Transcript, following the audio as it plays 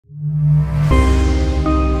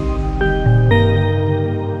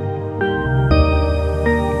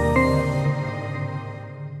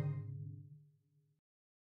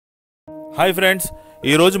Hi friends,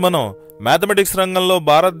 ఈరోజు మనం mathematics రంగంలో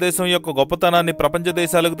భారతదేశం యొక్క గొప్పతనాన్ని ప్రపంచ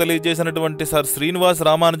దేశాలకు తెలియజేసినటువంటి సర్ శ్రీనివాస్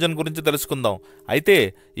రామానుజన్ గురించి తెలుసుకుందాం. అయితే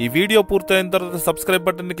ఈ వీడియో పూర్తయిన తర్వాత సబ్స్క్రైబ్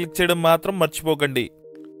బటన్ని క్లిక్ చేయడం మాత్రం మర్చిపోకండి.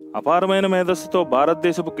 అపారమైన మేధస్సుతో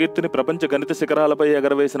భారతదేశపు కీర్తిని ప్రపంచ గణిత శిఖరాలపై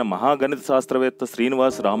ఎగరవేసిన మహాగణిత శాస్త్రవేత్త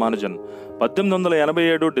శ్రీనివాస్ రామానుజన్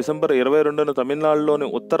 1887 డిసెంబర్ 22న తమిళనాడులోని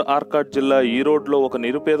ఉత్తర్ ఆర్కాడ్ జిల్లా ఈరోడ్లో ఒక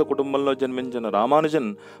నిరుపేద కుటుంబంలో జన్మించిన రామానుజన్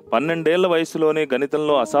 12 ఏళ్ల వయసులోనే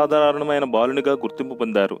గణితంలో అసాధారణమైన బాలునిగా గుర్తింపు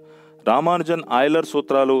పొందారు. రామానుజన్ ఆయిలర్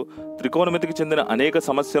సూత్రాలు, త్రికోణమితికి చెందిన అనేక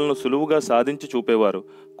సమస్యలను సులువుగా సాధించి చూపేవారు.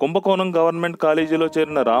 కుంభకోణం గవర్నమెంట్ కాలేజీలో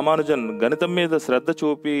చేరిన రామానుజన్ గణితం మీద శ్రద్ధ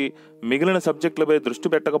చూపి మిగిలిన సబ్జెక్టులపై దృష్టి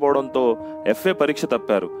పెట్టకపోవడంతో FA పరీక్ష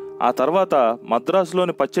తప్పారు. ఆ తర్వాత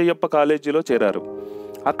మద్రాసులోని పచ్చయ్యప్ప కాలేజీలో చేరారు.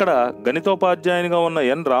 అక్కడ గణితోపాధ్యాయునిగా ఉన్న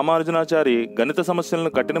ఎన్ రామానుజనాచారి గణిత సమస్యలను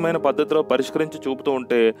కఠినమైన పద్ధతిలో పరిష్కరించి చూపుతూ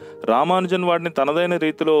ఉంటే రామానుజన్ వాటిని తనదైన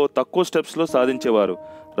రీతిలో తక్కువ స్టెప్స్లో సాధించేవారు.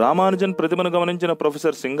 రామానుజన్ ప్రతిభను గమనించిన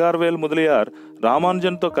ప్రొఫెసర్ సింగార్వేల్ ముదలియార్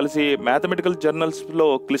రామానుజన్తో కలిసి మ్యాథమెటికల్ జర్నల్స్లో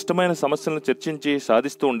క్లిష్టమైన సమస్యలను చర్చించి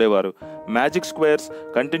సాధిస్తూ ఉండేవారు. Magic squares,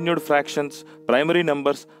 continued fractions, primary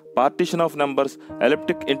numbers, partition of numbers,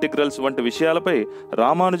 elliptic integrals వంటి విషయాలపై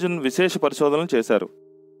రామానుజన్ విశేష పరిశోధనలు చేశారు.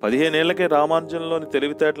 15 ఏళ్లకే రామానుజన్లోని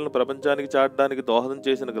తెలివితేటలను ప్రపంచానికి చాటడానికి దోహదం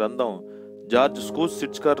చేసిన గ్రంథం జార్జ్ స్కూస్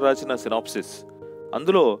సిట్స్కర్ రాసిన సినాప్సిస్.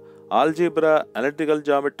 అందులో ఆల్జీబ్రా, అనలిటికల్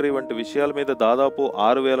జామెట్రీ వంటి విషయాల మీద దాదాపు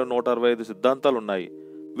 6165 సిద్ధాంతాలున్నాయి.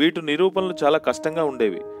 వీటి నిరూపణలు చాలా కష్టంగా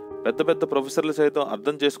ఉండేవి. పెద్ద పెద్ద ప్రొఫెసర్లు సైతం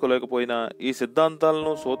అర్థం చేసుకోలేకపోయినా ఈ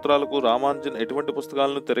సిద్ధాంతాలను, సూత్రాలకు రామానుజన్ ఎటువంటి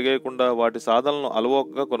పుస్తకాలను తిరగేయకుండా వాటి సాధనలను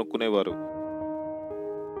అలవోకగా కొనుక్కునేవారు.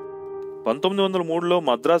 1903లో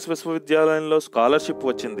మద్రాసు విశ్వవిద్యాలయంలో స్కాలర్షిప్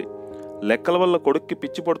వచ్చింది. లెక్కల వల్ల కొడుక్కి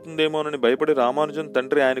పిచ్చి పడుతుందేమోనని భయపడి రామానుజన్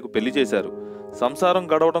తండ్రి ఆయనకు పెళ్లి చేశారు. సంసారం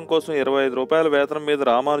గడవడం కోసం 25 రూపాయల వేతనం మీద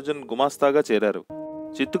రామానుజన్ గుమాస్తాగా చేరారు.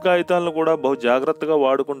 చిత్తు కాగితాలను కూడా బహు జాగ్రత్తగా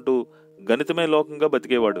వాడుకుంటూ గణితమే లోకంగా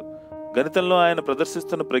బతికేవాడు. గణితంలో ఆయన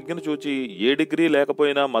ప్రదర్శిస్తున్న ప్రజ్ఞను చూచి ఏ డిగ్రీ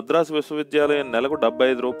లేకపోయినా మద్రాసు విశ్వవిద్యాలయం నెలకు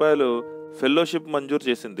 75 రూపాయలు ఫెలోషిప్ మంజూరు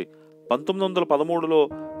చేసింది. 1913లో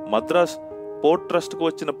మద్రాస్ పోర్ట్ ట్రస్ట్కు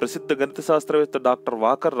వచ్చిన ప్రసిద్ధ గణిత శాస్త్రవేత్త డాక్టర్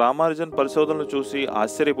వాకర్ రామానుజన్ పరిశోధనలు చూసి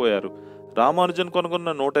ఆశ్చర్యపోయారు. రామానుజన్ కనుగొన్న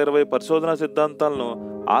 120 పరిశోధనా సిద్ధాంతాలను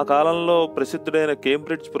ఆ కాలంలో ప్రసిద్ధుడైన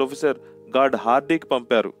కేంబ్రిడ్జ్ ప్రొఫెసర్ గాడ్ హార్డీకి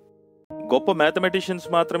పంపారు. గొప్ప మ్యాథమెటిషియన్స్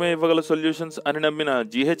మాత్రమే ఇవ్వగల సొల్యూషన్స్ అని నమ్మిన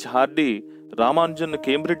GH హార్డీ రామానుజన్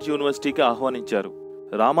కేంబ్రిడ్జ్ యూనివర్సిటీకి ఆహ్వానించారు.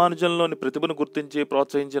 రామానుజన్లోని ప్రతిభను గుర్తించి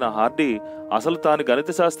ప్రోత్సహించిన హార్డీ అసలు తాను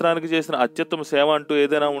గణిత శాస్త్రానికి చేసిన అత్యుత్తమ సేవ అంటూ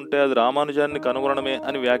ఏదైనా ఉంటే అది రామానుజాన్ని కనుగొనడమే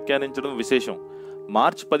అని వ్యాఖ్యానించడం విశేషం.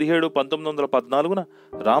 మార్చి 17, 1914న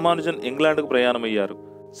రామానుజన్ ఇంగ్లాండ్కు ప్రయాణమయ్యారు.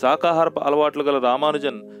 శాకాహారపు అలవాట్లు గల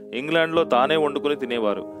రామానుజన్ ఇంగ్లాండ్లో తానే వండుకుని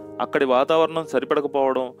తినేవారు. అక్కడి వాతావరణం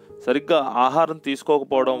సరిపడకపోవడం, సరిగ్గా ఆహారం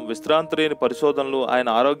తీసుకోకపోవడం, విశ్రాంతి లేని పరిశోధనలు ఆయన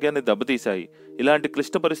ఆరోగ్యాన్ని దెబ్బతీశాయి. ఇలాంటి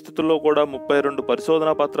క్లిష్ట పరిస్థితుల్లో కూడా 32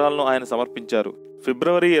 పరిశోధనా పత్రాలను ఆయన సమర్పించారు.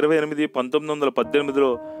 ఫిబ్రవరి 28, 1918లో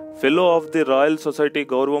fellow of the royal society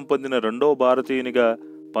గౌరవం పొందిన 2వ భారతీయునిగా,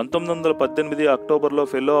 1918 అక్టోబర్లో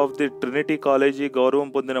fellow of the Trinity college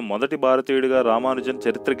గౌరవం పొందిన మొదటి భారతీయుడిగా రామానుజన్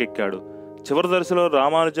చరిత్రకెక్కాడు. చివరి దశలో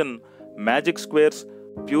రామానుజన్ మ్యాజిక్ స్క్వేర్స్,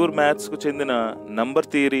 ప్యూర్ మ్యాథ్స్కు చెందిన నంబర్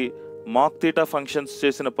థియరీ, మాక్ థీటా ఫంక్షన్స్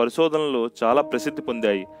చేసిన పరిశోధనలు చాలా ప్రసిద్ధి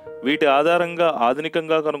పొందాయి. వీటి ఆధారంగా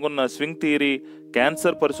ఆధునికంగా కనుగొన్న స్వింగ్ థియరీ,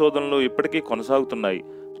 క్యాన్సర్ పరిశోధనలు ఇప్పటికీ కొనసాగుతున్నాయి.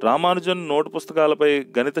 రామానుజన్ నోటు పుస్తకాలపై,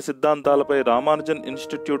 గణిత సిద్ధాంతాలపై రామానుజన్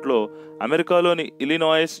ఇన్స్టిట్యూట్లో అమెరికాలోని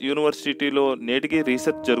ఇలినాయిస్ యూనివర్సిటీలో నేటికీ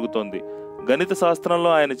రీసెర్చ్ జరుగుతోంది. గణిత శాస్త్రంలో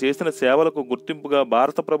ఆయన చేసిన సేవలకు గుర్తింపుగా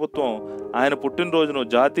భారత ప్రభుత్వం ఆయన పుట్టినరోజును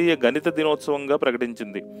జాతీయ గణిత దినోత్సవంగా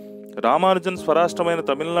ప్రకటించింది. రామానుజన్ స్వరాష్ట్రమైన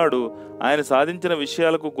తమిళనాడు ఆయన సాధించిన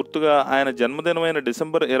విషయాలకు గుర్తుగా ఆయన జన్మదినమైన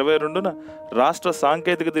డిసెంబర్ 22న రాష్ట్ర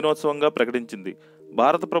సాంకేతిక దినోత్సవంగా ప్రకటించింది.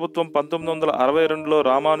 భారత ప్రభుత్వం 1962లో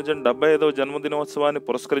రామానుజన్ 75వ జన్మదినోత్సవాన్ని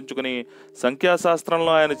పురస్కరించుకుని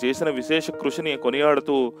సంఖ్యాశాస్త్రంలో ఆయన చేసిన విశేష కృషిని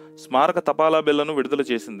కొనియాడుతూ స్మారక తపాలా బిళ్లను విడుదల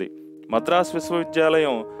చేసింది. మద్రాస్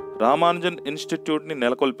విశ్వవిద్యాలయం రామానుజన్ ఇన్స్టిట్యూట్ని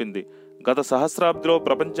నెలకొల్పింది. గత సహస్రాబ్దిలో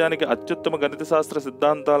ప్రపంచానికి అత్యుత్తమ గణిత శాస్త్ర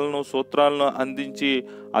సిద్ధాంతాలను, సూత్రాలను అందించి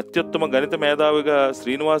అత్యుత్తమ గణిత మేధావిగా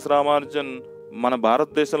శ్రీనివాస్ రామానుజన్ మన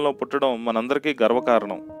భారతదేశంలో పుట్టడం మనందరికీ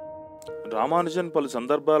గర్వకారణం. రామానుజన్ పలు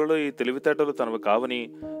సందర్భాలలో ఈ తెలివితేటలు తనవి కావని,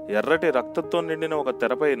 ఎర్రటి రక్తంతో నిండిన ఒక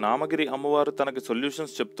తెరపై నామగిరి అమ్మవారు తనకి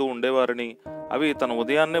సొల్యూషన్స్ చెప్తూ ఉండేవారని, అవి తన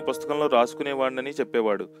ఉదయాన్నే పుస్తకంలో రాసుకునేవాడినని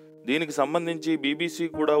చెప్పేవాడు. దీనికి సంబంధించి BBC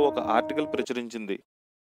కూడా ఒక ఆర్టికల్ ప్రచురించింది.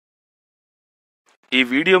 ఈ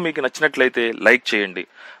వీడియో మీకు నచ్చినట్లయితే లైక్ చేయండి,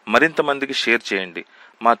 మరింత మందికి షేర్ చేయండి.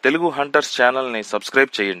 మా తెలుగు హంటర్స్ ఛానల్ని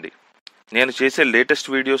సబ్స్క్రైబ్ చేయండి. నేను చేసే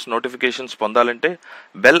లేటెస్ట్ వీడియోస్ నోటిఫికేషన్స్ పొందాలంటే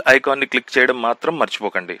బెల్ ఐకాన్ని క్లిక్ చేయడం మాత్రం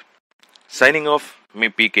మర్చిపోకండి. సైనింగ్ ఆఫ్, మీ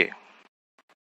PK.